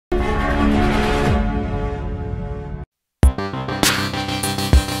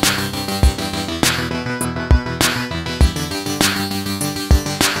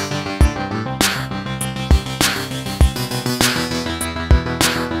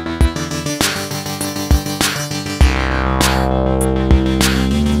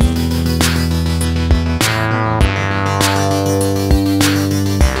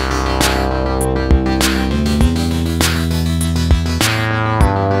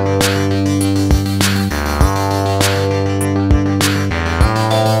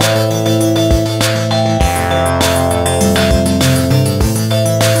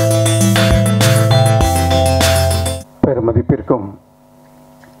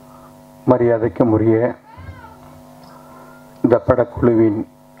மரியாதைக்கும் உரிய இந்த படக்குழுவின்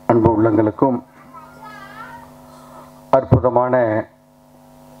அன்பு உள்ளங்களுக்கும் அற்புதமான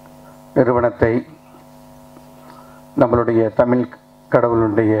நிறுவனத்தை நம்மளுடைய தமிழ்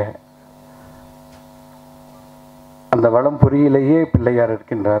கடவுளுடைய அந்த வளம்புரியிலேயே பிள்ளையார்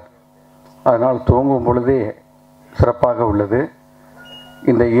இருக்கின்றார். அதனால் துவங்கும் பொழுதே சிறப்பாக உள்ளது.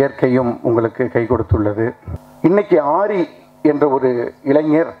 இந்த இயற்கையும் உங்களுக்கு கை கொடுத்துள்ளது. இன்னைக்கு ஆரி என்ற ஒரு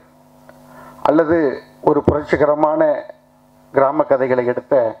இளைஞர் அல்லது ஒரு புரட்சிகரமான கிராம கதைகளை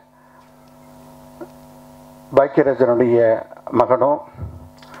எடுத்த பாக்கியராஜனுடைய மகனோ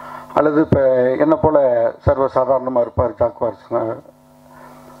அல்லது இப்போ என்ன போல் சர்வசாதாரணமாக இருப்பார் ஜாக்குவார்.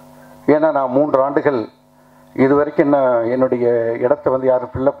 ஏன்னா நான் 3 ஆண்டுகள் இது வரைக்கும் என்னுடைய இடத்த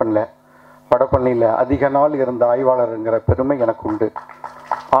யாரும் ஃபில்லப் பண்ணல. வடபழனியில் அதிக நாள் இருந்த ஆய்வாளருங்கிற பெருமை எனக்கு உண்டு.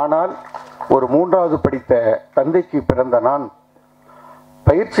 ஆனால் ஒரு 3வது படித்த தந்தைக்கு பிறந்த நான்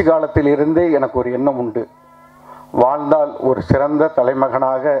பயிற்சி காலத்தில் இருந்தே எனக்கு ஒரு எண்ணம் உண்டு. வாழ்ந்தால் ஒரு சிறந்த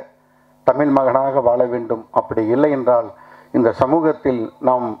தலைமகனாக தமிழ் மகனாக வாழ வேண்டும். அப்படி இல்லை என்றால் இந்த சமூகத்தில்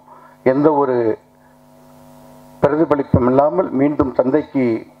நாம் எந்த ஒரு பிரதிபலிப்பும் இல்லாமல் மீண்டும் தந்தைக்கு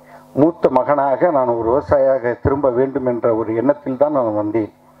மூத்த மகனாக நான் ஒரு விவசாயியாக திரும்ப வேண்டும் என்ற ஒரு எண்ணத்தில் தான் நான்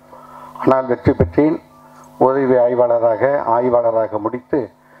வந்தேன். ஆனால் வெற்றி பெற்றேன். உதவி ஆய்வாளராக முடித்து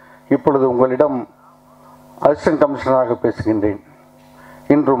இப்பொழுது உங்களிடம் அசிஸ்டன்ட் கமிஷனராக பேசுகின்றேன்.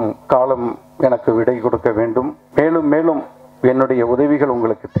 இன்றும் காலம் எனக்கு விடை கொடுக்க வேண்டும். மேலும் மேலும் என்னுடைய உதவிகள்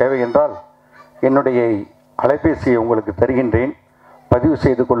உங்களுக்கு தேவை என்றால் என்னுடைய அலைபேசியை உங்களுக்கு தருகின்றேன். பதிவு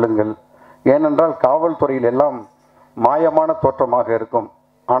செய்து கொள்ளுங்கள். ஏனென்றால் காவல்துறையில் எல்லாம் மாயமான தோற்றமாக இருக்கும்.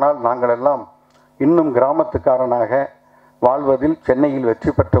 ஆனால் நாங்கள் எல்லாம் இன்னும் கிராமத்துக்காரனாக வாழ்வதில் சென்னையில்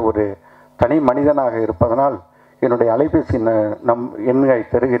வெற்றி பெற்ற ஒரு தனி மனிதனாக இருப்பதனால் என்னுடைய அலைபேசி எண்ணை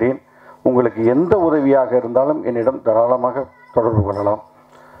தருகிறேன். உங்களுக்கு எந்த உதவியாக இருந்தாலும் என்னிடம் தாராளமாக தொடர்பு கொள்ளலாம்.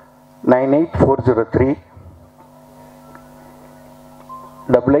 98403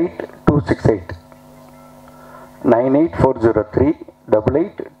 88268 98403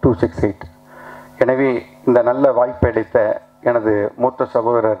 88268. எனவே இந்த நல்ல வாய்ப்பை அளித்த எனது மூத்த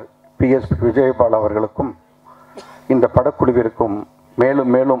சகோதரர் PS விஜயபால் அவர்களுக்கும் இந்த படக்குழுவிற்கும்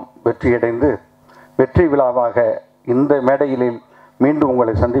மேலும் மேலும் வெற்றியடைந்து வெற்றி விழாவாக இந்த மேடையில் மீண்டும்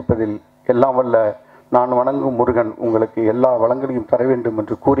உங்களை சந்திப்பதில் எல்லாம் வல்ல நான் வணங்கும் முருகன் உங்களுக்கு எல்லா வளங்களையும் தர வேண்டும்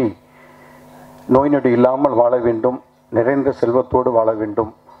என்று கூறி நோய் நொடி இல்லாமல் வாழ வேண்டும், நிறைந்த செல்வத்தோடு வாழ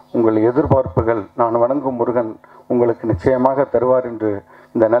வேண்டும். உங்கள் எதிர்பார்ப்புகள் நான் வணங்கும் முருகன் உங்களுக்கு நிச்சயமாக தருவார் என்று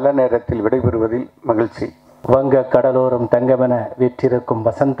இந்த நல்ல நேரத்தில் விடைபெறுவதில் மகிழ்ச்சி. வங்க கடலோரம் தங்கமென வீற்றிருக்கும்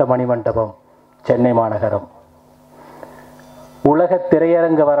வசந்த மணிமண்டபம், சென்னை மாநகரம். உலக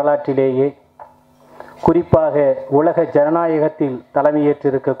திரையரங்க வரலாற்றிலேயே குறிப்பாக உலக ஜனநாயகத்தில்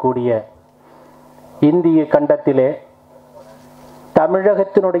தலைமையேற்றிருக்கக்கூடிய இந்திய கண்டத்திலே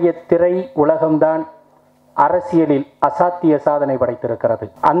தமிழகத்தினுடைய திரை உலகம்தான் அரசியலில் அசாத்திய சாதனை படைத்திருக்கிறது.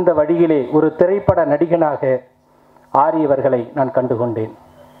 அந்த வழியிலே ஒரு திரைப்பட நடிகனாக ஆரியவர்களை நான் கண்டுகொண்டேன்.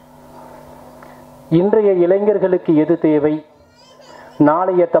 இன்றைய இளைஞர்களுக்கு எது தேவை,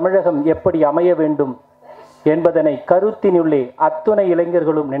 நாளைய தமிழகம் எப்படி அமைய வேண்டும் என்பதனை கருத்தினுள்ளே அத்துணை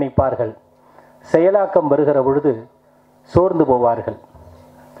இளைஞர்களும் நினைப்பார்கள். செயலாக்கம் வருகிற பொழுது சோர்ந்து போவார்கள்.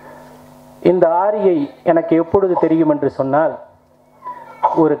 இந்த ஆரியை எனக்கு எப்பொழுது தெரியும் என்று சொன்னால்,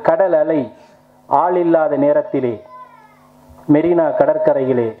 ஒரு கடல் அலை ஆள் இல்லாத நேரத்திலே மெரினா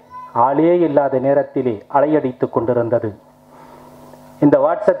கடற்கரையிலே ஆளே இல்லாத நேரத்திலே அலையடித்து கொண்டிருந்தது. இந்த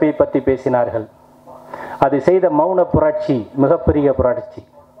வாட்ஸ்அப்பை பற்றி பேசினார்கள். அது செய்த மௌன புரட்சி மிகப்பெரிய புரட்சி.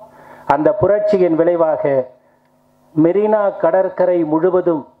 அந்த புரட்சியின் விளைவாக மெரினா கடற்கரை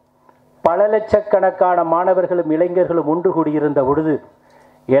முழுவதும் பல லட்சக்கணக்கான மாணவர்களும் இளைஞர்களும் ஒன்று கூடியிருந்த பொழுது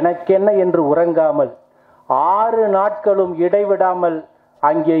எனக்கென்ன என்று உறங்காமல் 6 நாட்களும் இடைவிடாமல்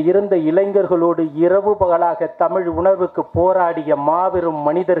அங்கே இருந்த இளைஞர்களோடு இரவு பகலாக தமிழ் உணர்வுக்கு போராடிய மாபெரும்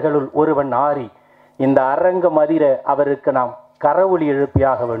மனிதர்களுள் ஒருவன் ஆரி. இந்த அரங்கம் அதிர அவருக்கு நாம் கரவொலி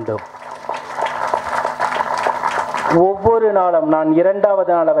எழுப்பியாக வேண்டும். ஒவ்வொரு நாளும் நான்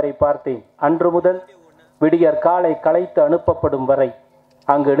 2வது நாள் அவரை பார்த்தேன். அன்று முதல் விடியற் காலை கலைத்து அனுப்பப்படும் வரை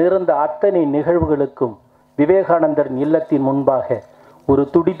அங்கு இருந்த அத்தனை நிகழ்வுகளுக்கும் விவேகானந்தர் இல்லத்தின் முன்பாக ஒரு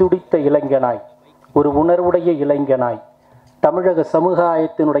துடிதுடித்த இளைஞனாய், ஒரு உணர்வுடைய இளைஞனாய், தமிழக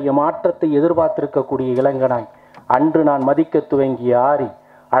சமுதாயத்தினுடைய மாற்றத்தை எதிர்பார்த்திருக்கக்கூடிய இளைஞனாய் அன்று நான் மதிக்க துவங்கிய ஆரி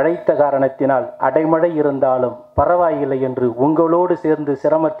அழைத்த காரணத்தினால் அடைமழை இருந்தாலும் பரவாயில்லை என்று உங்களோடு சேர்ந்து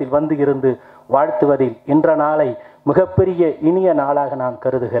சிரமத்தில் வந்து இருந்து வாழ்த்துவதில் இன்ற நாளை மிகப்பெரிய இனிய நாளாக நான்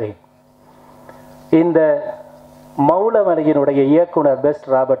கருதுகிறேன். இந்த மௌலமலையினுடைய இயக்குனர் பெஸ்ட்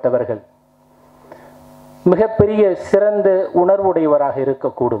ராபர்ட் அவர்கள் மிகப்பெரிய சிறந்த உணர்வுடையவராக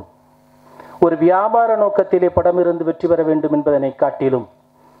இருக்கக்கூடும். ஒரு வியாபார நோக்கத்திலே படம் இருந்து வெற்றி பெற வேண்டும் என்பதனை காட்டிலும்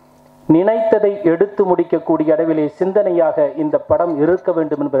நினைத்ததை எடுத்து முடிக்கக்கூடிய அளவிலே சிந்தனையாக இந்த படம் இருக்க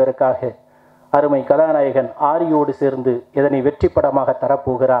வேண்டும் என்பதற்காக அருமை கதாநாயகன் ஆரியோடு சேர்ந்து இதனை வெற்றி படமாக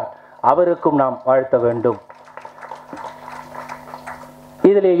தரப்போகிறார். அவருக்கும் நாம் வாழ்த்த வேண்டும்.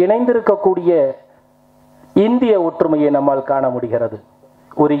 இதிலே இணைந்திருக்கக்கூடிய இந்திய ஒற்றுமையை நம்மால் காண முடிகிறது.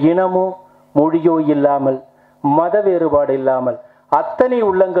 ஒரு இனமோ மொழியோ இல்லாமல், மத வேறுபாடு இல்லாமல் அத்தனை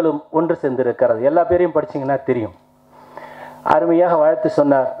உள்ளங்களும் ஒன்று சேர்ந்திருக்கிறது. எல்லா பேரையும் படிச்சீங்கன்னா தெரியும். அருமையாக வாழ்த்து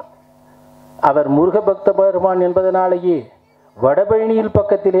சொன்னார். அவர் முருக பக்த பெருமான் என்பதனாலேயே வடபழனியில்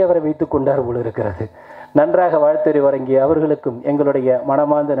பக்கத்திலே அவரை வைத்துக் கொண்டார் போல இருக்கிறது. நன்றாக வாழ்த்துறை வழங்கிய அவர்களுக்கும் எங்களுடைய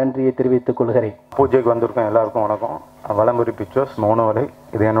மனமார்ந்த நன்றியை தெரிவித்துக் கொள்கிறேன். பூஜைக்கு வந்திருக்கோம் எல்லாருக்கும் வணக்கம். வலம்புரி பிக்சர்ஸ் மௌன வலை.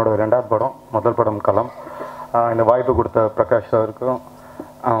 இது என்னோட 2வது படம். முதல் படம் களம். இந்த வாய்ப்பு கொடுத்த பிரகாஷ் சாருக்கும்,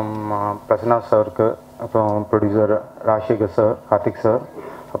 பிரசன்னா சாருக்கு, அப்புறம் producer Rajasekar sir, Karthik sir,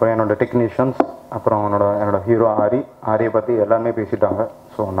 அப்புறம் என்னோடய டெக்னீஷியன்ஸ், அப்புறம் என்னோட ஹீரோ ஆரியை பற்றி எல்லாமே பேசிட்டாங்க.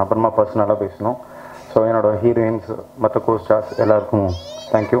 ஸோ நான் அப்புறமா பர்சனலாக பேசணும். ஸோ என்னோடய ஹீரோயின்ஸ், மற்ற கோஸ்டார்ஸ் எல்லாருக்கும்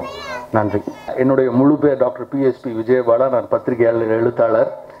தேங்க்யூ, நன்றி. என்னுடைய முழு பேர் டாக்டர் PSP விஜயபாலா. நான் பத்திரிகையாளர்,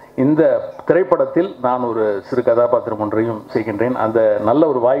 எழுத்தாளர். இந்த திரைப்படத்தில் நான் ஒரு சிறு கதாபாத்திரம் ஒன்றையும் செய்கின்றேன். அந்த நல்ல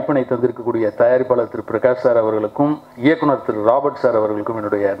ஒரு வாய்ப்பினை தந்திருக்கக்கூடிய தயாரிப்பாளர் திரு பிரகாஷ் சார் அவர்களுக்கும், இயக்குனர் திரு ராபர்ட் சார் அவர்களுக்கும்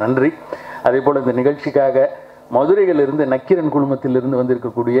என்னுடைய நன்றி. அதே போல் இந்த நிகழ்ச்சிக்காக மதுரையிலிருந்து நக்கீரன் குழுமத்திலிருந்து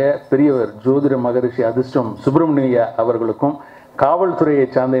வந்திருக்கக்கூடிய பெரியவர் ஜோதிட மகரிஷி அதிர்ஷ்டம் சுப்பிரமணிய அவர்களுக்கும், காவல்துறையை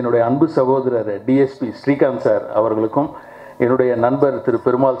சார்ந்த என்னுடைய அன்பு சகோதரர் DSP ஸ்ரீகாந்த் சார் அவர்களுக்கும், என்னுடைய நண்பர் திரு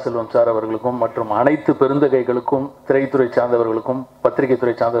பெருமாள் செல்வம் சார் அவர்களுக்கும், மற்றும் அனைத்து பெருந்தகைகளுக்கும், திரைத்துறை சார்ந்தவர்களுக்கும், பத்திரிகை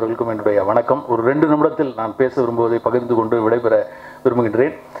துறை சார்ந்தவர்களுக்கும் என்னுடைய வணக்கம். ஒரு 2 நிமிடத்தில் நான் பேச விரும்புவதை பகிர்ந்து கொண்டு விடைபெற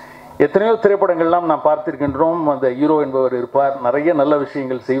விரும்புகின்றேன். எத்தனையோ திரைப்படங்கள்லாம் நாம் பார்த்திருக்கின்றோம். அந்த ஹீரோ என்பவர் இருப்பார், நிறைய நல்ல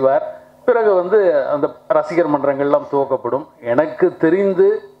விஷயங்கள் செய்வார். பிறகு அந்த ரசிகர் மன்றங்கள்லாம் துவக்கப்படும். எனக்கு தெரிந்து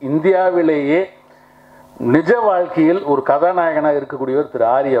இந்தியாவிலேயே நிஜ வாழ்க்கையில் ஒரு கதாநாயகனாக இருக்கக்கூடியவர் திரு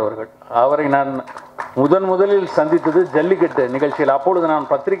ஆரி அவர்கள். அவரை நான் முதலில் சந்தித்தது ஜல்லிக்கட்டு நிகழ்ச்சியில். அப்பொழுது நான்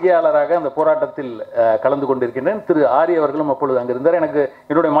பத்திரிகையாளராக அந்த போராட்டத்தில் கலந்து கொண்டிருக்கின்றேன். திரு ஆரி அவர்களும் அப்பொழுது அங்கே இருந்தார். எனக்கு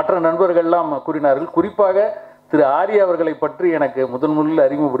என்னுடைய மற்ற நண்பர்கள்லாம் கூறினார்கள். குறிப்பாக திரு ஆரி அவர்களை பற்றி எனக்கு முதலில்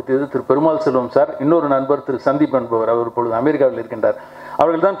அறிமுகப்படுத்தியது திரு பெருமாள் செல்வம் சார். இன்னொரு நண்பர் திரு சந்தீப் என்பவர், அவர் இப்பொழுது அமெரிக்காவில் இருக்கின்றார்.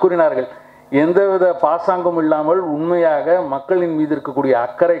 அவர்கள் தான் கூறினார்கள், எந்தவித பாசாங்கம் இல்லாமல் உண்மையாக மக்களின் மீது இருக்கக்கூடிய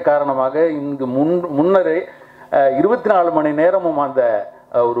அக்கறை காரணமாக இங்கு முன்னரே 24 மணி நேரமும் அந்த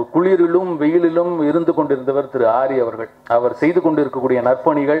ஒரு குளிரிலும் வெயிலிலும் இருந்து கொண்டிருந்தவர் திரு ஆரி அவர்கள். அவர் செய்து கொண்டிருக்கக்கூடிய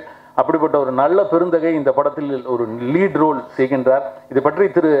நற்பணிகள், அப்படிப்பட்ட ஒரு நல்ல பெருந்தகை இந்த படத்தில் ஒரு லீட் ரோல் செய்கின்றார். இதை பற்றி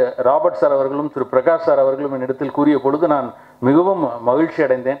திரு ராபர்ட் சார் அவர்களும் திரு பிரகாஷ் சார் அவர்களும் என்னிடத்தில் கூறிய பொழுது நான் மிகவும் மகிழ்ச்சி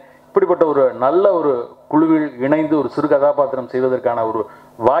அடைந்தேன். இப்படிப்பட்ட ஒரு நல்ல ஒரு குழுவில் இணைந்து ஒரு சிறு கதாபாத்திரம் செய்வதற்கான ஒரு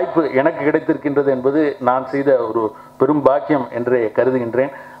வாய்ப்பு எனக்கு கிடைத்திருக்கின்றது என்பது நான் செய்த ஒரு பெரும் பாக்கியம் என்றே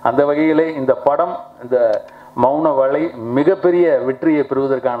கருதுகின்றேன். அந்த வகையிலே இந்த படம், இந்த மௌன வலை மிகப்பெரிய வெற்றியை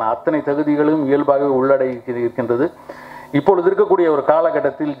பெறுவதற்கான அத்தனை தகுதிகளும் இயல்பாகவே உள்ளடக்கி இருக்கின்றது. இப்பொழுது இருக்கக்கூடிய ஒரு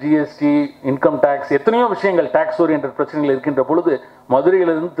காலகட்டத்தில் GST, இன்கம் டேக்ஸ், எத்தனையோ விஷயங்கள், டாக்ஸ் ஓரியன்டட் பிரச்சனைகள் இருக்கின்ற பொழுது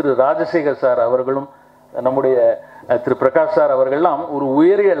மதுரையிலிருந்து திரு ராஜசேகர் சார் அவர்களும் நம்முடைய திரு பிரகாஷ் சார் அவர்கள்லாம் ஒரு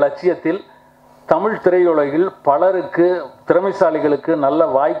உயரிய லட்சியத்தில் தமிழ் திரையுலகில் பலருக்கு, திறமைசாலிகளுக்கு நல்ல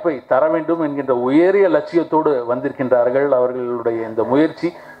வாய்ப்பை தர வேண்டும் என்கின்ற உயரிய லட்சியத்தோடு வந்திருக்கின்றார்கள். அவர்களுடைய இந்த முயற்சி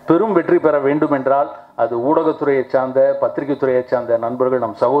பெரும் வெற்றி பெற வேண்டும் என்றால் அது ஊடகத்துறையை சார்ந்த, பத்திரிகை துறையை சார்ந்த நண்பர்கள்,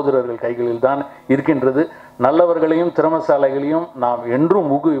 நம் சகோதரர்கள் கைகளில் தான் இருக்கின்றது. நல்லவர்களையும் திறமைசாலைகளையும் நாம் என்றும்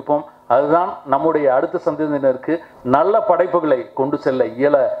ஊக்குவிப்போம். அதுதான் நம்முடைய அடுத்த சந்ததியினருக்கு நல்ல படைப்புகளை கொண்டு செல்ல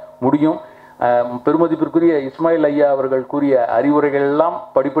இயல முடியும். பெருமதிப்பிற்குரிய இஸ்மாயில் ஐயா அவர்கள் கூறிய அறிவுரைகள் எல்லாம்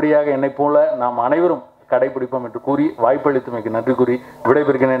படிப்படியாக என்னை போல நாம் அனைவரும் கடைபிடிப்போம் என்று கூறி வாய்ப்பளித்தமைக்கு நன்றி கூறி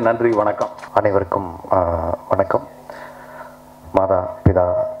விடைபெறுகிறேன். நன்றி, வணக்கம். அனைவருக்கும் வணக்கம். மாதா, பிதா,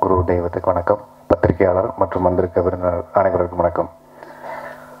 குரு தெய்வத்துக்கு வணக்கம். பத்திரிகையாளர் மற்றும் வந்திருக்க விருந்தினர் அனைவருக்கும் வணக்கம்.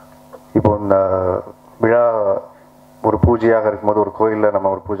 இப்போ இந்த விழா ஒரு பூஜையாக இருக்கும்போது ஒரு கோயிலில் நம்ம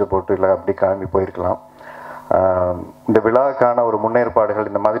ஒரு பூஜை போட்டு இல்லை அப்படி கிளம்பி போயிருக்கலாம். இந்த விழாவுக்கான ஒரு முன்னேற்பாடுகள்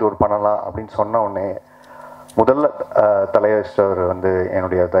இந்த மாதிரி ஒரு பண்ணலாம் அப்படின்னு சொன்ன உடனே முதல்ல தலையவர்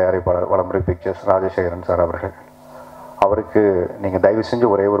என்னுடைய தயாரிப்பாளர் வலம்புரி பிக்சர்ஸ் ராஜசேகரன் சார் அவர்கள். அவருக்கு நீங்கள் தயவு செஞ்சு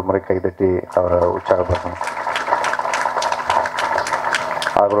ஒரே ஒரு முறை கைதட்டி அவரை உற்சாகப்படுத்தணும்.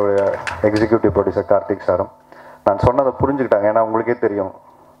 அவருடைய எக்ஸிக்யூட்டிவ் ப்ரொடியூசர் கார்த்திக் சாரும் நான் சொன்னதை புரிஞ்சுக்கிட்டாங்க. ஏன்னா உங்களுக்கே தெரியும்,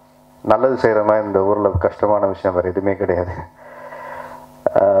 நல்லது செய்கிறோம்னா இந்த ஊரில் கஷ்டமான விஷயம் வேறு எதுவுமே கிடையாது.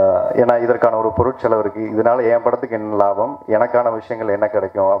 ஏன்னா இதற்கான ஒரு பொருட்செலவு இருக்குது. இதனால் என் படத்துக்கு என்ன லாபம், எனக்கான விஷயங்கள் என்ன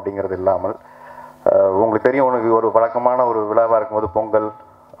கிடைக்கும் அப்படிங்கிறது இல்லாமல், உங்களுக்கு தெரியும், உனக்கு ஒரு வழக்கமான ஒரு விழாவாக இருக்கும்போது பொங்கல்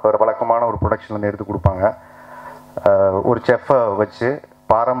ஒரு வழக்கமான ஒரு ப்ரொடக்ஷன் எடுத்து கொடுப்பாங்க. ஒரு செஃப்பை வச்சு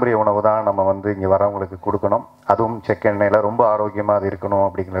பாரம்பரிய உணவு தான் நம்ம வந்து இங்கே வரவங்களுக்கு கொடுக்கணும். அதுவும் செக்கெண்ணெயில் ரொம்ப ஆரோக்கியமாக அது இருக்கணும்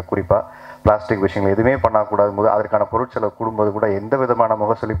அப்படிங்கிற குறிப்பாக பிளாஸ்டிக் விஷயங்கள் எதுவுமே பண்ணக்கூடாது போது அதற்கான பொருட்செலவு கூடும்போது கூட எந்த விதமான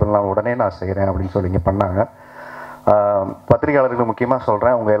முகசொலிப்பெல்லாம் உடனே நான் செய்கிறேன் அப்படின்னு சொல்லி இங்கே பண்ணாங்க. பத்திரிகையாளர்களுக்கு முக்கியமாக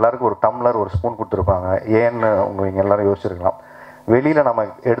சொல்கிறேன், உங்கள் எல்லாருக்கும் ஒரு டம்ளர் ஒரு ஸ்பூன் கொடுத்துருப்பாங்க. ஏன்னு இங்கே எல்லோரும் யோசிச்சிருக்கலாம். வெளியில் நம்ம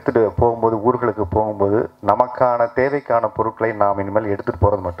எடுத்துகிட்டு போகும்போது ஊர்களுக்கு போகும்போது நமக்கான தேவைக்கான பொருட்களை நாம் இனிமேல் எடுத்துகிட்டு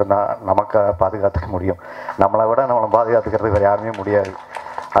போகிறது மட்டும்தான் நமக்காக பாதுகாத்துக்க முடியும். நம்மளை விட நம்மளை பாதுகாத்துக்கிறது வேறு யாருமே முடியாது.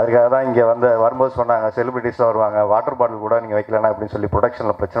 அதுக்காக தான் இங்கே வரும்போது சொன்னாங்க, செலிபிரிட்டிஸில் வருவாங்க, வாட்டர் பாட்டில் கூட நீங்கள் வைக்கலன்னா அப்படின்னு சொல்லி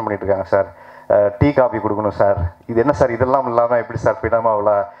ப்ரொடக்ஷனில் பிரச்சனை பண்ணிட்டு இருக்காங்க. சார் டீ காஃபி கொடுக்கணும் சார், இது என்ன சார் இதெல்லாம் இல்லாமல் எப்படி சார் ஃப்ரீடமாக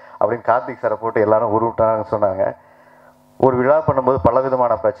அவ்வளோ அப்படின்னு கார்த்திக் சாரை போட்டு எல்லாரும் உருவிட்டாங்கன்னு சொன்னாங்க. ஒரு விழா பண்ணும்போது பல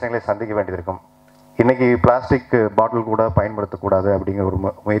விதமான பிரச்சனைகளை சந்திக்க வேண்டியது இருக்கும். இன்றைக்கி பிளாஸ்டிக் பாட்டில் கூட பயன்படுத்தக்கூடாது அப்படிங்கிற ஒரு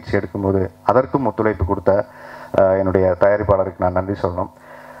முயற்சி எடுக்கும்போது அதற்கும் ஒத்துழைப்பு கொடுத்த என்னுடைய தயாரிப்பாளருக்கு நான் நன்றி சொல்லணும்.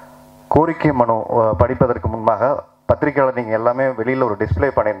 கோரிக்கை மனு படிப்பதற்கு முன்பாக பத்திரிகையாளர் நீங்கள் எல்லாமே வெளியில் ஒரு டிஸ்பிளே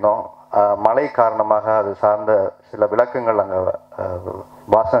பண்ணியிருந்தோம். மழை காரணமாக அது சார்ந்த சில விளக்கங்கள் அங்கே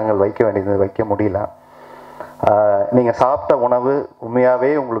வாசகங்கள் வைக்க வேண்டியது வைக்க முடியல. நீங்கள் சாப்பிட்ட உணவு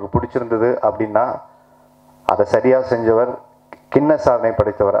உண்மையாகவே உங்களுக்கு பிடிச்சிருந்தது அப்படின்னா அதை சரியாக செஞ்சவர் கிண்ண சாதனை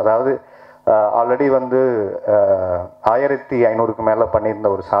படைத்தவர். அதாவது ஆல்ரெடி 1500க்கு மேலே பண்ணியிருந்த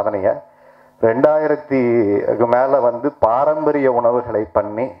ஒரு சாதனையை 2000க்கு மேலே பாரம்பரிய உணவுகளை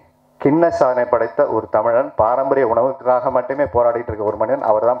பண்ணி கிண்ண சாதனை படைத்த ஒரு தமிழன், பாரம்பரிய உணவுக்காக மட்டுமே போராடிட்டு இருக்க ஒரு மனிதன்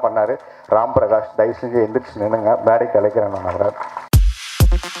அவர் தான் பண்ணார். ராம் பிரகாஷ், தயவு செஞ்சு எந்திரிச்சு நின்னுங்க, மேடைக்கு அழைக்கிறேன் நான் அவரை.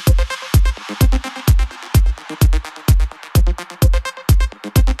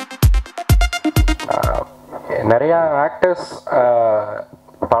 நிறையா ஆக்டர்ஸ்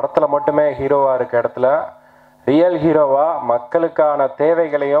படத்தில் மட்டுமே ஹீரோவாக இருக்க இடத்துல ரியல் ஹீரோவாக மக்களுக்கான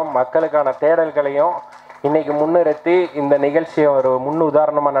தேவைகளையும் மக்களுக்கான தேடல்களையும் இன்றைக்கி முன்னிறுத்தி இந்த நிகழ்ச்சியை ஒரு முன்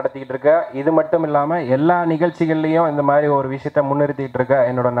உதாரணமாக நடத்திக்கிட்டு இருக்க, இது மட்டும் இல்லாமல் எல்லா நிகழ்ச்சிகள்லேயும் இந்த மாதிரி ஒரு விஷயத்தை முன்னிறுத்திக்கிட்டு இருக்க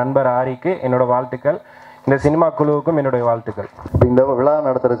என்னோடய நண்பர் ஆரிக்கு என்னோட வாழ்த்துக்கள். இந்த சினிமா குழுவுக்கும் என்னுடைய வாழ்த்துக்கள். இந்த விழா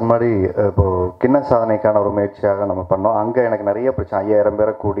நடத்துறதுக்கு முன்னாடி இப்போது கிண்ண சாதனைக்கான ஒரு முயற்சியாக நம்ம பண்ணோம். அங்கே எனக்கு நிறைய பிரச்சனை, 5000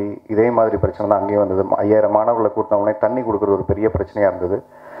 பேரை கூடி இதே மாதிரி பிரச்சனை தான் அங்கேயும் வந்தது. 5000 மாணவர்களை கூட்டின உடனே தண்ணி கொடுக்குறது ஒரு பெரிய பிரச்சனையாக இருந்தது.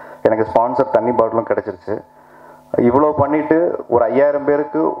 எனக்கு ஸ்பான்சர் தண்ணி பாட்டிலும் கிடச்சிருச்சு. இவ்வளோ பண்ணிவிட்டு ஒரு 5000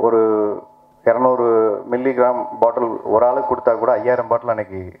 பேருக்கு ஒரு 200 மில்லிகிராம் பாட்டில் ஒரு ஆளுக்கு கொடுத்தா கூட 5000 பாட்டில்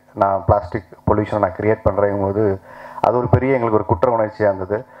அன்றைக்கி நான் பிளாஸ்டிக் பொல்யூஷனை நான் க்ரியேட் பண்ணுறேங்கும் போது அது ஒரு பெரிய எங்களுக்கு ஒரு குற்ற உணர்ச்சியாக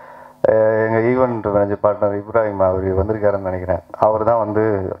இருந்தது. எங்கள் ஈவெண்ட் மேனேஜர் பார்ட்னர் இப்ராஹிம் அவர் வந்திருக்காருன்னு நினைக்கிறேன். அவர் தான்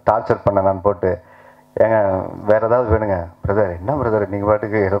டார்ச்சர் பண்ண நான் போட்டு, ஏங்க வேறு ஏதாவது வேணுங்க பிரதர், என்ன பிரதர் நீங்கள்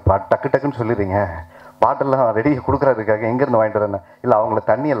பாட்டுக்கு ஏதோ டக்குன்னு சொல்லிடுறீங்க, பாட்டெல்லாம் ரெடி கொடுக்குறதுக்காக எங்கேருந்து வாங்கிட்டு வரேன். இல்லை அவங்கள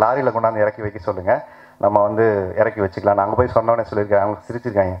தண்ணியை லாரியில் கொண்டாந்து இறக்கி வைக்க சொல்லுங்கள், நம்ம இறக்கி வச்சுக்கலாம். நான் அங்கே போய் சொன்னோன்னே சொல்லியிருக்கேன். அவங்க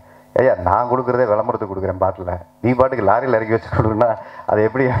சிரிச்சிருக்காங்க, ஐயா நான் கொடுக்குறதே விளம்பரத்துக்கு கொடுக்குறேன் பாட்டில், நீ பாட்டுக்கு லாரியில் இறக்கி வச்சு கொடுக்குன்னா அது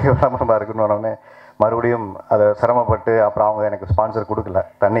எப்படி விளம்பரமாக இருக்குன்னு மறுபடியும் அதை சிரமப்பட்டு அப்புறம் அவங்க எனக்கு ஸ்பான்சர் கொடுக்கல.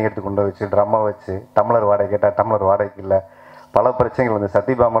 தண்ணி எடுத்து கொண்டு வச்சு ட்ரம்மை வச்சு டம்ளர் வாடகை கேட்டால் டம்ளர் வாடகைக்கு இல்லை. பல பிரச்சனைகள்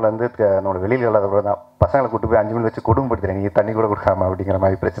சத்தியபாமலேருந்து நம்மளோட வெளியில் இல்லாத தான் பசங்களை கூட்டு போய் 5 மணி வச்சு கொடுமைப்படுத்துறேன், நீ தண்ணி கூட கொடுக்காம அப்படிங்கிற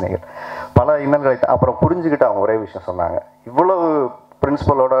மாதிரி பிரச்சனைகள், பல இன்னல்களை. அப்புறம் புரிஞ்சுக்கிட்டு அவங்க ஒரே விஷயம் சொன்னாங்க, இவ்வளவு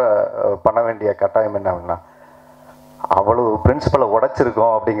பிரின்சிபலோட பண்ண வேண்டிய கட்டாயம் என்ன அப்படின்னா, அவ்வளவு பிரின்சிபலை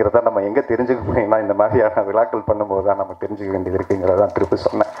உடைச்சிருக்கோம் அப்படிங்கிறத நம்ம எங்கே தெரிஞ்சுக்க முடியும்னா இந்த மாதிரியான விழாக்கள் பண்ணும்போது தான் நம்ம தெரிஞ்சுக்க வேண்டியது இருக்குங்கிறதான் திருப்பி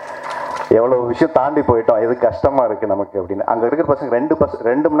சொன்னேன். எவ்வளோ விஷயம் தாண்டி போயிட்டோம், எது கஷ்டமாக இருக்குது நமக்கு அப்படின்னு. அங்கே இருக்கிற பசங்க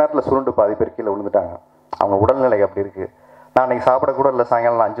 2 மணி நேரத்தில் சுருண்டு பாதி பேர் கீழே விழுந்துட்டாங்க. அவங்க உடல்நிலை அப்படி இருக்குது. நான் அன்றைக்கி சாப்பிடக்கூட இல்லை,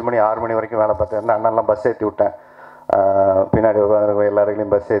 சாயங்காலம் 5 மணி 6 மணி வரைக்கும் வேலை பார்த்தேன். அண்ணெல்லாம் பஸ் ஏற்றி விட்டேன், பின்னாடி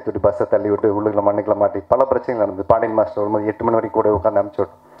எல்லாருக்கையும் பஸ் ஏற்றி விட்டு பஸ்ஸை தள்ளி விட்டு உள்ளுக்குள்ள மண்ணுக்குள்ள மாட்டி பல பிரச்சனைகள் நடந்தது. பாண்டியன் மாஸ்டர் வரும்போது 8 மணி வரைக்கும் கூட உட்காந்து அனுப்பிச்சு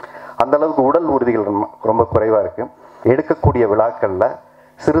விட்டோம். அந்தளவுக்கு உடல் உறுதிகள் ரொம்ப குறைவாக இருக்குது. எடுக்கக்கூடிய விழாக்களில்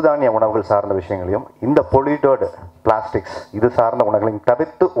சிறுதானிய உணவுகள் சார்ந்த விஷயங்களையும் இந்த பொல்யூட்டட் பிளாஸ்டிக்ஸ் இது சார்ந்த உணவுகளையும்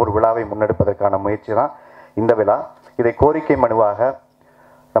தவிர்த்து ஒரு விழாவை முன்னெடுப்பதற்கான முயற்சி தான் இந்த விழா. இதை கோரிக்கை மனுவாக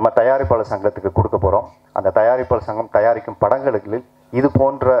நம்ம தயாரிப்பாளர் சங்கத்துக்கு கொடுக்க போகிறோம். அந்த தயாரிப்பாளர் சங்கம் தயாரிக்கும் படங்களில் இது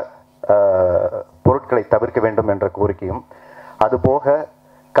போன்ற பொருட்களை தவிர்க்க வேண்டும் என்ற கோரிக்கையும், அதுபோக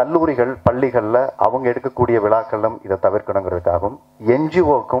கல்லூரிகள் பள்ளிகளில் அவங்க எடுக்கக்கூடிய விழாக்களும் இதை தவிர்க்கணுங்கிறதுக்காகவும்,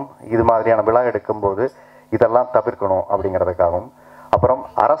 என்ஜிஓக்கும் இது மாதிரியான விழா எடுக்கும்போது இதெல்லாம் தவிர்க்கணும் அப்படிங்கிறதுக்காகவும், அப்புறம்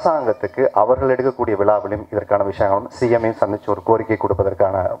அரசாங்கத்துக்கு அவர்கள் எடுக்கக்கூடிய விழாவிலும் இதற்கான விஷயங்களும் சிஎம்ஐயும் சந்தித்து ஒரு கோரிக்கை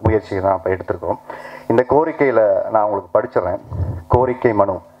கொடுப்பதற்கான முயற்சியை தான் இப்போ எடுத்திருக்கோம். இந்த கோரிக்கையில் நான் உங்களுக்கு படிச்சிடுறேன். கோரிக்கை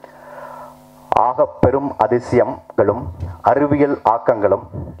மனு. ஆகப்பெரும் அதிசயங்களும் அறிவியல் ஆக்கங்களும்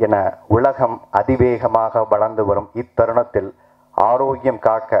என உலகம் அதிவேகமாக வளர்ந்து வரும் இத்தருணத்தில் ஆரோக்கியம்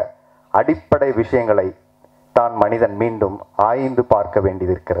காக்க அடிப்படை விஷயங்களை தான் மனிதன் மீண்டும் ஆய்ந்து பார்க்க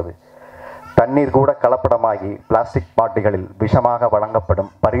வேண்டியிருக்கிறது. தண்ணீர் கூட கலப்படமாகி பிளாஸ்டிக் பாட்டில்களில் விஷமாக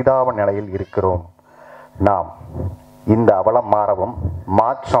வழங்கப்படும் பரிதாப நிலையில் இருக்கிறோம். நாம் இந்த அவலம் மாறவும்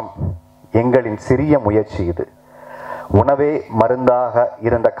மாற்றம் எங்களின் சிறிய முயற்சி இது. உணவே மருந்தாக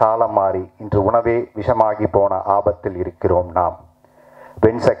இருந்த காலம் மாறி இன்று உணவே விஷமாகி போன ஆபத்தில் இருக்கிறோம் நாம்.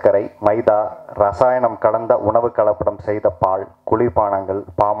 வெண்சர்க்கரை, மைதா, ரசாயனம் கலந்த உணவு கலப்படம் செய்த பால், குளிர்பானங்கள்,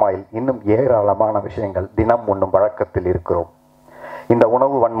 பாமாயில், இன்னும் ஏராளமான விஷயங்கள் தினம் உண்ணும் வழக்கத்தில் இருக்கிறோம். இந்த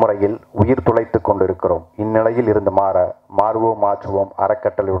உணவு வன்முறையில் உயிர் துளைத்து கொண்டிருக்கிறோம். இந்நிலையில் இருந்து மாறுவோம் மாற்றுவோம்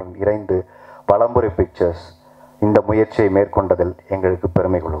அறக்கட்டளையுடன் இணைந்து வலம்புரி பிக்சர்ஸ் இந்த முயற்சியை மேற்கொண்டதில் எங்களுக்கு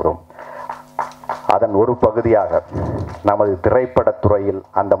பெருமை கொள்கிறோம். அதன் ஒரு பகுதியாக நமது திரைப்படத்துறையில்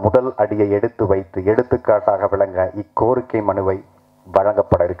அந்த முதல் அடியை எடுத்து வைத்து எடுத்துக்காட்டாக விளங்க இக்கோரிக்கை மனுவை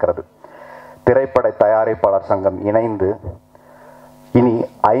வழங்கப்பட இருக்கிறது. திரைப்பட தயாரிப்பாளர் சங்கம் இணைந்து இனி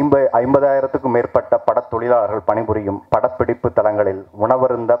 50,000க்கும் மேற்பட்ட படத்தொழிலாளர்கள் பணிபுரியும் படப்பிடிப்பு தளங்களில்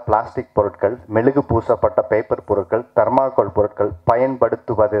உணவருந்த பிளாஸ்டிக் பொருட்கள், மெழுகு பூசப்பட்ட பேப்பர் பொருட்கள், தெர்மாக்கோல் பொருட்கள்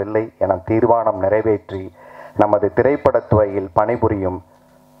பயன்படுத்துவதில்லை என தீர்மானம் நிறைவேற்றி நமது திரைப்படத்துறையில் பணிபுரியும்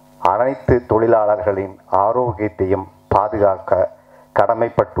அனைத்து தொழிலாளர்களின் ஆரோக்கியத்தையும் பாதுகாக்க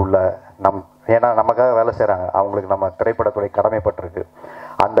கடமைப்பட்டுள்ள ஏன்னா நமக்காக வேலை செய்கிறாங்க, அவங்களுக்கு நம்ம திரைப்படத்துறை கடமைப்பட்டிருக்கு.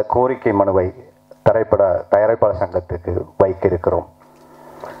 அந்த கோரிக்கை மனுவை திரைப்பட தயாரிப்பாளர் சங்கத்துக்கு வைக்க இருக்கிறோம்.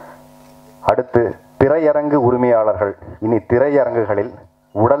 அடுத்து, திரையரங்கு உரிமையாளர்கள் இனி திரையரங்குகளில்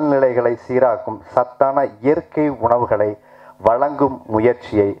உடல்நிலைகளை சீராக்கும் சத்தான இயற்கை உணவுகளை வழங்கும்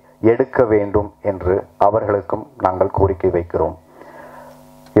முயற்சியை எடுக்க வேண்டும் என்று அவர்களுக்கும் நாங்கள் கோரிக்கை வைக்கிறோம்.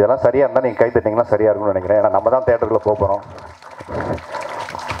 இதெல்லாம் சரியாக இருந்தால் நீங்கள் கை தட்டிங்கன்னா சரியாக இருக்கும்னு நினைக்கிறேன். ஏன்னா நம்ம தான் தேட்டருக்குள்ளே போகிறோம்.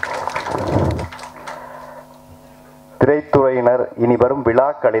 திரைத்துறையினர் இனி வரும்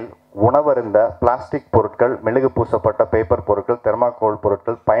விழாக்களில் உணவருந்த பிளாஸ்டிக் பொருட்கள், மெழுகு பூசப்பட்ட பேப்பர் பொருட்கள், தெர்மாக்கோல்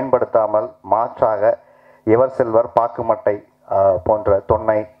பொருட்கள் பயன்படுத்தாமல் மாற்றாக எவர் செல்வர், பாக்குமட்டை போன்ற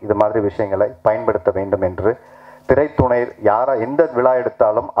தொன்னை இது மாதிரி விஷயங்களை பயன்படுத்த வேண்டும் என்று திரைத்துறை எந்த விழா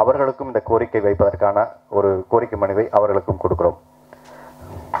எடுத்தாலும் அவர்களுக்கும் இந்த கோரிக்கை வைப்பதற்கான ஒரு கோரிக்கை மனுவை அவர்களுக்கும் கொடுக்கிறோம்.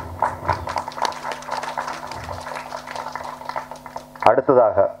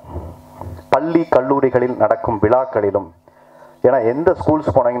 அடுத்ததாக, பள்ளி கல்லூரிகளில் நடக்கும் விழாக்களிலும், ஏன்னா எந்த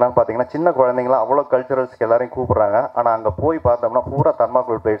ஸ்கூல்ஸ் போனீங்கன்னு பார்த்தீங்கன்னா சின்ன குழந்தைங்களாம் அவ்வளோ கல்ச்சுரல்ஸ்க்கு எல்லாரையும் கூப்பிட்றாங்க. ஆனால் அங்கே போய் பார்த்தோம்னா பூரா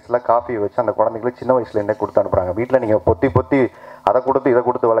தெர்மாக்கோல் பிளேட்ஸில் காஃபி வச்சு அந்த குழந்தைங்களுக்கு சின்ன வயசுலேருந்தே கொடுத்து அனுப்புகிறாங்க. வீட்டில் நீங்கள் பொத்தி அதை கொடுத்து இதை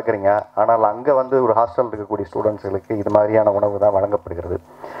கொடுத்து வளர்க்குறீங்க. ஆனால் அங்கே ஒரு ஹாஸ்டல் இருக்கக்கூடிய ஸ்டூடெண்ட்ஸுகளுக்கு இது மாதிரியான உணவு தான் வழங்கப்படுகிறது.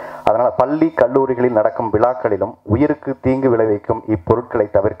 அதனால் பள்ளி கல்லூரிகளில் நடக்கும் விழாக்களிலும் உயிருக்கு தீங்கு விளைவிக்கும் இப்பொருட்களை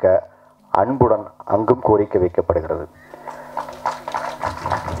தவிர்க்க அன்புடன் அங்கும் கோரிக்கை வைக்கப்படுகிறது.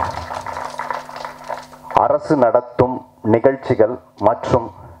 அரசு நடத்தும் நிகழ்ச்சிகள் மற்றும்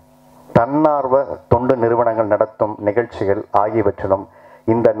தன்னார்வ தொண்டு நிறுவனங்கள் நடத்தும் நிகழ்ச்சிகள் ஆகியவற்றிலும்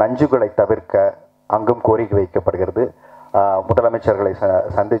இந்த நஞ்சுகளை தவிர்க்க அங்கும் கோரிக்கை வைக்கப்படுகிறது. முதலமைச்சர்களை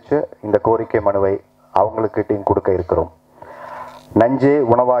சந்தித்து இந்த கோரிக்கை மனுவை அவங்களுக்கிட்டையும் கொடுக்க இருக்கிறோம். நஞ்சே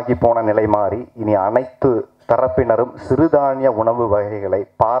உணவாகி போன நிலை மாறி இனி அனைத்து தரப்பினரும் சிறுதானிய உணவு வகைகளை,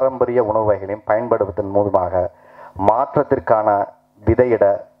 பாரம்பரிய உணவு வகைகளையும் பயன்படுத்துவதன் மூலமாக மாற்றத்திற்கான விதையிட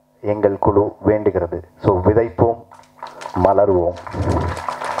எங்கள் குழு வேண்டுகிறது. விதைப்போம், மலருவோம்.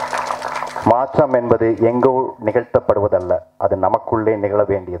 மாற்றம் என்பது எங்கோ நிகழ்த்தப்படுவதல்ல, அது நமக்குள்ளே நிகழ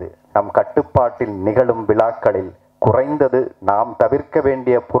வேண்டியது. நம் கட்டுப்பாட்டில் நிகழும் விழாக்களில் குறைந்தது நாம் தவிர்க்க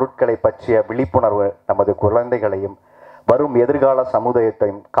வேண்டிய பொருட்களை பற்றிய விழிப்புணர்வு நமது குழந்தைகளையும் வரும் எதிர்கால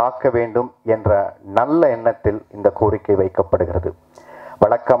சமுதாயத்தையும் காக்க வேண்டும் என்ற நல்ல எண்ணத்தில் இந்த கோரிக்கை வைக்கப்படுகிறது.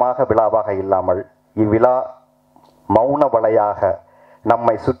 வழக்கமாக விழாவாக இல்லாமல் இவ்விழா மௌன வலையாக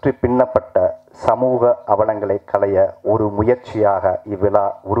நம்மை சுற்றி பின்னப்பட்ட சமூக அவலங்களை களைய ஒரு முயற்சியாக இவ்விழா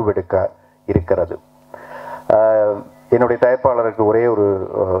உருவெடுக்க இருக்கிறது. என்னுடைய தயாரிப்பாளருக்கு ஒரே ஒரு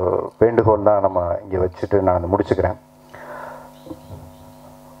வேண்டுகோள் தான் நம்ம இங்கே வச்சுட்டு நான் முடிச்சுக்கிறேன்.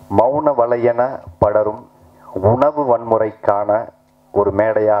 மௌன வலையென படரும் உணவு வன்முறைக்கான ஒரு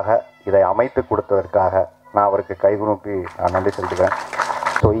மேடையாக இதை அமைத்து கொடுத்ததற்காக நான் அவருக்கு கைகுலுப்பி நான் நன்றி செலுத்துகிறேன்.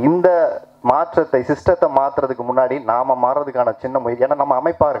 இந்த மாற்றத்தை, சிஸ்டத்தை மாற்றுறதுக்கு முன்னாடி நாம் மாறுறதுக்கான சின்ன முயற்சி. ஏன்னா நம்ம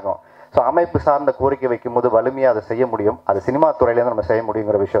அமைப்பாக இருக்கோம். அமைப்பு சார்ந்த கோரிக்கை வைக்கும்போது வலிமையாக அதை செய்ய முடியும். அது சினிமா துறையிலேருந்து நம்ம செய்ய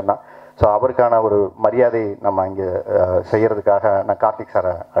முடியுங்கிற விஷயம் தான். அவருக்கான ஒரு மரியாதை நம்ம இங்கே செய்கிறதுக்காக நான் கார்த்திக்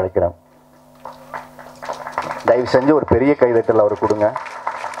சாரை அழைக்கிறேன். தயவு செஞ்சு ஒரு பெரிய கைதட்டல் அவர் கொடுங்க.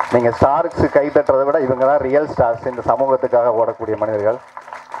 நீங்கள் ஸ்டார்ஸு கைதட்டுறதை விட இவங்க தான் ரியல் ஸ்டார்ஸ், இந்த சமூகத்துக்காக ஓடக்கூடிய மனிதர்கள்.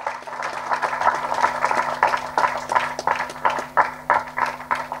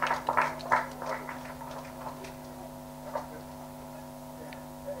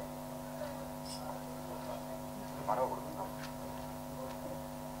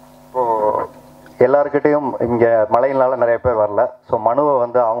 எல்லாருக்கிட்டையும் இங்கே மழையினால நிறைய பேர் வரல. மனுவை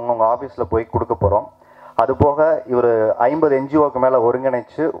அவங்கவுங்க ஆஃபீஸில் போய் கொடுக்க போகிறோம். அதுபோக இவர் 50 NGOக்கு மேலே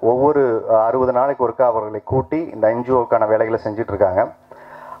ஒருங்கிணைச்சு ஒவ்வொரு 60 நாளைக்கு ஒருக்கா அவர்களை கூட்டி இந்த NGOக்கான வேலைகளை செஞ்சிட்ருக்காங்க.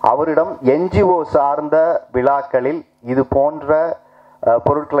 அவரிடம் NGO சார்ந்த விழாக்களில் இது போன்ற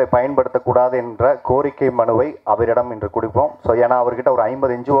பொருட்களை பயன்படுத்தக்கூடாது என்ற கோரிக்கை மனுவை அவரிடம் இன்று கொடுப்போம். ஸோ ஏன்னா அவர்கிட்ட ஒரு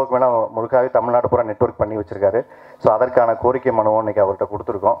 50 NGOக்கு மேலே முழுக்காக தமிழ்நாடு பூரா நெட்வொர்க் பண்ணி வச்சுருக்காரு. ஸோ அதற்கான கோரிக்கை மனுவும் இன்றைக்கி அவர்கிட்ட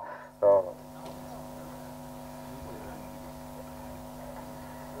கொடுத்துருக்கோம். ஸோ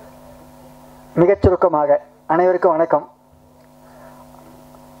மிகச் சுருக்கமாக அனைவருக்கும் வணக்கம்.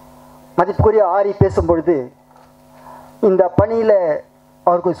 மதிப்புக்குரிய ஆரி பேசும்பொழுது இந்த பணியில்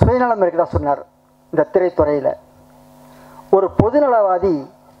அவருக்கு சுயநலம் இருக்கிறதா சொன்னார். இந்த திரைத்துறையில் ஒரு பொதுநலவாதி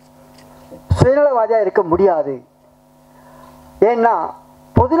சுயநலவாதியாக இருக்க முடியாது. ஏன்னா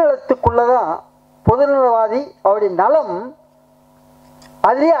பொதுநலத்துக்குள்ளே தான் பொதுநலவாதி அவருடைய நலம்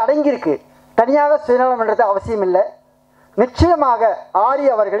அதிலே அடங்கியிருக்கு. தனியாக சுயநலம் என்றது அவசியம் இல்லை. நிச்சயமாக ஆரி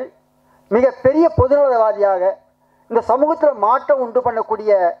அவர்கள் மிகப்பெரிய பொதுநலவாதியாக இந்த சமூகத்தில் மாற்றம் உண்டு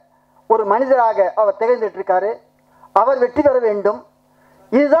பண்ணக்கூடிய ஒரு மனிதராக அவர் திகழ்ந்துட்டுருக்காரு. அவர் வெற்றி பெற வேண்டும்.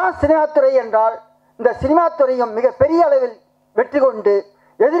 இதுதான் சினிமாத்துறை என்றால் இந்த சினிமாத்துறையும் மிகப்பெரிய அளவில் வெற்றி கொண்டு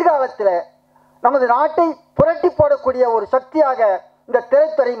எதிர்காலத்தில் நமது நாட்டை புரட்டி போடக்கூடிய ஒரு சக்தியாக இந்த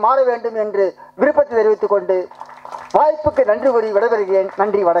திரைத்துறை மாற வேண்டும் என்று விருப்பத்தை தெரிவித்துக் கொண்டு வாய்ப்புக்கு நன்றி கூறி விடைபெறுகிறேன்.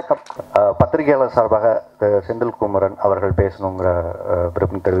 நன்றி, வணக்கம். பத்திரிகையாளர் சார்பாக செந்தில்குமரன் அவர்கள் பேசணுங்கிற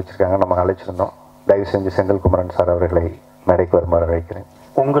விருப்பம் தெரிவிச்சிருக்காங்க. நம்ம அழைச்சிருந்தோம். தயவு செஞ்சு செந்தில்குமரன் சார் அவர்களை மேடைக்கு வருமாறு அழைக்கிறேன்.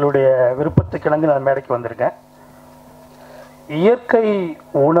 உங்களுடைய விருப்பத்துக்கு இணங்கி நான் மேடைக்கு வந்திருக்கேன். இயற்கை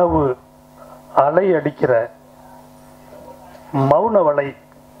உணவு அலை அடிக்கிற மௌன வலை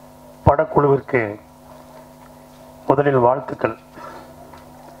படக்குழுவிற்கு முதலில் வாழ்த்துக்கள்.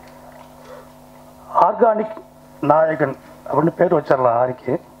 ஆர்கானிக் நாயகன் அப்படின்னு பேர் வச்சிடலாம்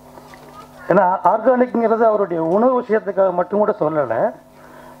ஆரிக்கு. ஏன்னா ஆர்கானிக்ங்கிறது அவருடைய உணவு விஷயத்துக்காக மட்டும் கூட சொல்லலை.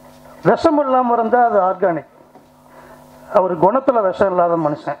 விஷம் இல்லாமல் இருந்தால் அது ஆர்கானிக். அவர் குணத்தில் விஷம் இல்லாத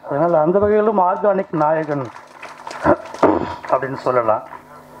மனுஷன். அதனால் அந்த வகையிலும் ஆர்கானிக் நாயகன் அப்படின்னு சொல்லலாம்.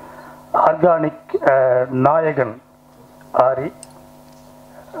 ஆர்கானிக் நாயகன் ஆரி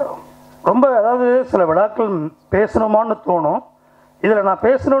ரொம்ப, அதாவது சில விழாக்கள் பேசணுமான்னு தோணும். இதில் நான்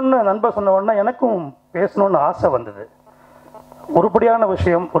பேசணுன்னு நண்பர் சொன்ன உடனே எனக்கும் பேசணுன்னு ஆசை வந்தது. உருப்படியான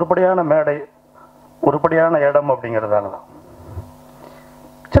விஷயம், உருப்படியான மேடை, உருப்படியான இடம் அப்படிங்கிறதால தான்.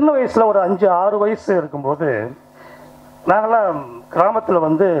 சின்ன வயசில் ஒரு 5-6 வயசு இருக்கும்போது நாங்களாம் கிராமத்தில்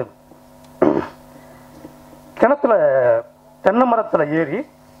வந்து கிணத்துல தென்னை மரத்தில் ஏறி,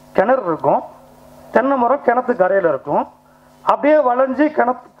 கிணறு இருக்கும், தென்னை மரம் கிணத்து கரையில் இருக்கும், அப்படியே வளைஞ்சி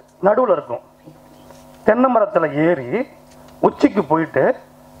கிணத்து நடுவில் இருக்கும். தென்னை மரத்தில் ஏறி உச்சிக்கு போயிட்டு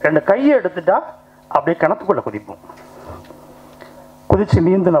 2 கையை எடுத்துட்டா அப்படியே கிணத்துக்குள்ளே குதிப்போம். குதிச்சு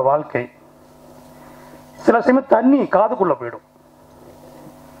நீந்தின வாழ்க்கை. சில சமயம் தண்ணி காதுக்குள்ளே போயிடும்,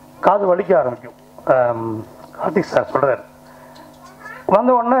 காது வலிக்க ஆரம்பிக்கும். கார்த்திக் சார் சொல்கிறார். வந்த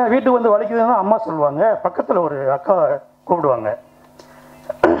உடனே வீட்டுக்கு வந்து வலிக்குதுன்னா அம்மா சொல்லுவாங்க, பக்கத்தில் ஒரு அக்கா கூப்பிடுவாங்க,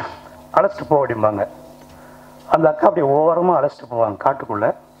 அழைச்சிட்டு போக அப்படிம்பாங்க. அந்த அக்கா அப்படியே ஓரமாக அழைச்சிட்டு போவாங்க காட்டுக்குள்ளே.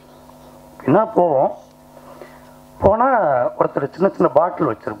 என்ன போவோம். போனால் ஒருத்தர் சின்ன சின்ன பாட்டில்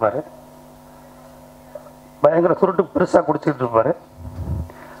வச்சுருப்பார், பயங்கர சுருட்டு பெருசாக குடிச்சிக்கிட்டு இருப்பார்.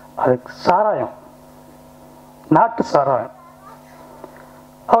 அது சாராயம், நாட்டு சாராயம்.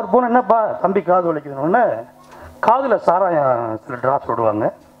 அவர் போன, என்னப்பா தம்பி காது வலிக்குதுன்னு காதில் சாராயம் சில ட்ராப்ஸ் விடுவாங்க.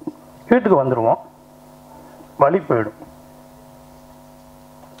 வீட்டுக்கு வந்துடுவோம், வலி போயிடும்.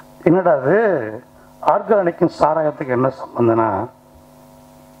 என்னடா அது ஆர்கானிக்கும் சாராயத்துக்கு என்ன சம்பந்தம்னா,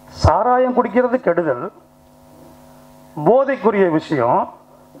 சாராயம் குடிக்கிறது கெடுதல், போதைக்குரிய விஷயம்,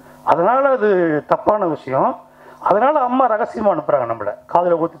 அதனால் அது தப்பான விஷயம். அதனால் அம்மா ரகசியமாக அனுப்புகிறாங்க நம்மளை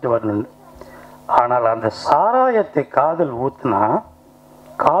காதில் ஊற்றிட்டு வரணும்னு. ஆனால் அந்த சாராயத்தை காதில் ஊற்றினா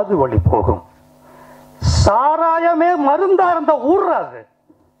காது வலி போகும். சாராயமே மருந்தா இருந்த ஊர்றாது.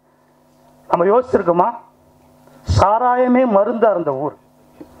 நம்ம யோசிச்சிருக்கோமா? சாராயமே மருந்தா இருந்த ஊர்.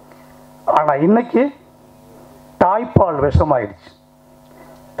 ஆனா இன்னைக்கு தாய்ப்பால் விஷமாயிடுச்சு,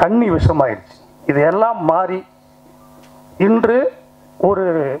 தண்ணி விஷமாயிடுச்சு. இதையெல்லாம் மாறி இன்று ஒரு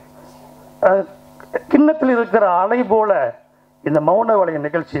கிண்ணத்தில் இருக்கிற அலை போல இந்த மௌன வலை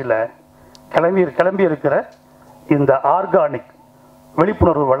நிகழ்ச்சியில் கிளம்பி இருக்கிற இந்த ஆர்கானிக்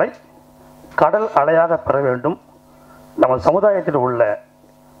விழிப்புணர்வு வலை கடல் அலையாக பெற வேண்டும். நம்ம சமுதாயத்தில் உள்ள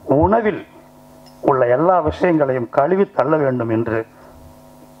உணவில் உள்ள எல்லா விஷயங்களையும் கழுவி தள்ள வேண்டும் என்று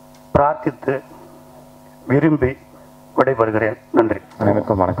பிரார்த்தித்து விரும்பி விடைபெறுகிறேன். நன்றி.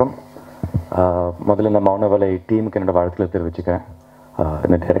 அனைவருக்கும் வணக்கம். முதல்ல இந்த மௌனவலை டீமுக்கு என்னோடய வாழ்த்துக்களை தெரிவிச்சுக்கிறேன்.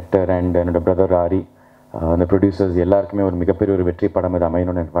 இந்த டைரக்டர் அண்ட் என்னோடய பிரதர் ஆரி, அந்த ப்ரொடியூசர்ஸ் எல்லாருக்குமே ஒரு மிகப்பெரிய ஒரு வெற்றி படம் இது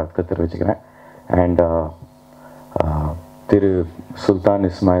அமையணும்னு எனக்கு வாழ்த்துக்களை தெரிவிச்சுக்கிறேன். And Thiru Sultan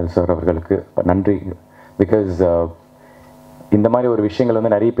Ismail sir அவர்களுக்கு நன்றி. பிகாஸ் இந்த மாதிரி ஒரு விஷயங்கள்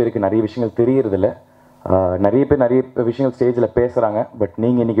வந்து நிறைய பேருக்கு நிறைய விஷயங்கள் தெரியறதில்ல. நிறைய பேர் நிறைய விஷயங்கள் ஸ்டேஜில் பேசுகிறாங்க. பட்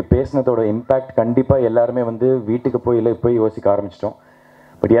நீங்கள் இன்றைக்கி பேசினதோட இம்பேக்ட் கண்டிப்பாக எல்லாருமே வந்து வீட்டுக்கு போய் யோசிக்க ஆரம்பிச்சிட்டோம்.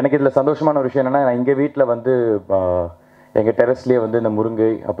 பட் எனக்கு இதில் சந்தோஷமான ஒரு விஷயம் என்னென்னா, நான் எங்கள் வீட்டில் வந்து எங்கள் டெரஸ்லேயே வந்து இந்த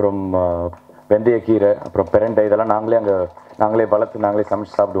முருங்கை, அப்புறம் வெந்தயக்கீரை, அப்புறம் பிரண்டை, இதெல்லாம் நாங்களே வளர்த்து நாங்களே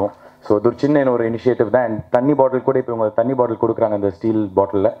சமைச்சு சாப்பிடுவோம். ஸோ இது ஒரு சின்ன ஒரு இனிஷியேட்டிவ் தான். அண்ட் தண்ணி பாட்டில் கூட இப்போ இவங்க தண்ணி பாட்டில் கொடுக்குறாங்க இந்த ஸ்டீல்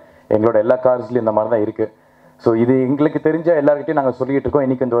பாட்டிலில். எங்களோட எல்லா கார்ஸ்லையும் இந்த மாதிரி தான் இருக்குது. ஸோ இது எங்களுக்கு தெரிஞ்ச எல்லாருக்கிட்டையும் நாங்கள் சொல்லிகிட்டு இருக்கோம்.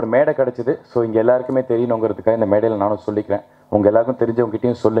 இன்றைக்கி இந்த ஒரு மேடை கிடச்சிது. ஸோ இங்கே எல்லாருக்குமே தெரியணுங்கிறதுக்காக இந்த மேடையில் நானும் சொல்லிக்கிறேன். உங்கள் எல்லாருக்கும்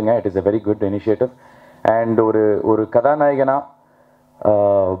தெரிஞ்சவங்ககிட்டையும் சொல்லுங்கள். It is a very good initiative. And ஒரு கதாநாயகனாக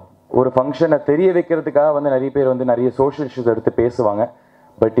ஒரு ஃபங்க்ஷனை தெரிய வைக்கிறதுக்காக வந்து நிறைய பேர் வந்து நிறைய சோஷியல் இஷ்யூஸ் எடுத்து பேசுவாங்க.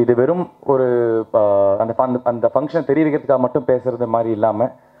 பட் இது வெறும் ஒரு அந்த ஃபங்க்ஷனை தெரிய வைக்கிறதுக்காக மட்டும் பேசுகிறது மாதிரி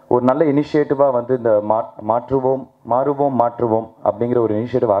இல்லாமல் ஒரு நல்ல இனிஷியேட்டிவாக வந்து இந்த மாற்றுவோம் அப்படிங்கிற ஒரு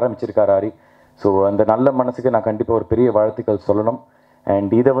இனிஷியேட்டிவ் ஆரம்பிச்சிருக்காரு ஆரி. ஸோ அந்த நல்ல மனசுக்கு நான் கண்டிப்பாக ஒரு பெரிய வாழ்த்துக்கள் சொல்லணும்.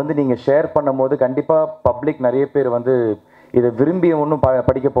 அண்ட் இதை வந்து நீங்கள் ஷேர் பண்ணும் போது கண்டிப்பாக பப்ளிக் நிறைய பேர் வந்து இதை விரும்பி ஒன்றும்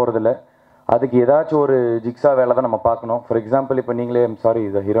படிக்க போகிறதில்ல. அதுக்கு ஏதாச்சும் ஒரு ஜிக்ஸா வேலை தான் நம்ம பார்க்கணும். ஃபார் எக்ஸாம்பிள் இப்போ நீங்களே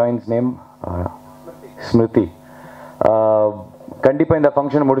த ஹீரோயின்ஸ் நேம் ஸ்மிருதி. கண்டிப்பாக இந்த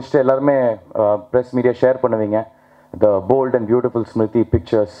ஃபங்க்ஷன் முடிச்சுட்டு எல்லாருமே ப்ரெஸ் மீடியா ஷேர் பண்ணுவீங்க. த bolt and beautiful Smriti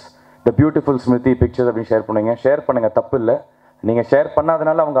pictures, the beautiful Smriti pictures அப்படின்னு ஷேர் பண்ணுவீங்க. ஷேர் பண்ணுங்கள், தப்பு இல்லை. நீங்கள் ஷேர்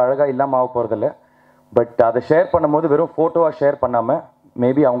பண்ணாதனால அவங்க அழகாக இல்லாமல் ஆக போகிறதில்ல. பட் அதை ஷேர் பண்ணும்போது வெறும் ஃபோட்டோவாக ஷேர் பண்ணாமல்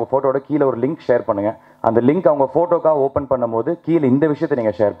மேபி அவங்க ஃபோட்டோட கீழே ஒரு லிங்க் ஷேர் பண்ணுங்கள். அந்த லிங்க் அவங்க ஃபோட்டோக்காக ஓப்பன் பண்ணும்போது கீழே இந்த விஷயத்தை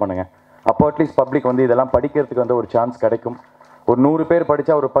நீங்கள் ஷேர் பண்ணுங்கள். அப்போ அட்லீஸ்ட் பப்ளிக் வந்து இதெல்லாம் படிக்கிறதுக்கு வந்து ஒரு சான்ஸ் கிடைக்கும். ஒரு 100 பேர்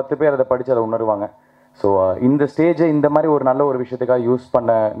படித்தா ஒரு 10 பேர் அதை படித்து அதை உணருவாங்க. ஸோ இந்த ஸ்டேஜை இந்த மாதிரி ஒரு நல்ல ஒரு விஷயத்துக்காக யூஸ்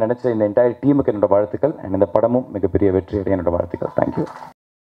பண்ண நினச்ச இந்த என்டையர் டீமுக்கு என்னோட வாழ்த்துக்கள். அண்ட் இந்த படமும் மிகப்பெரிய வெற்றி அடைய என்னோட வாழ்த்துக்கள். தேங்க்யூ.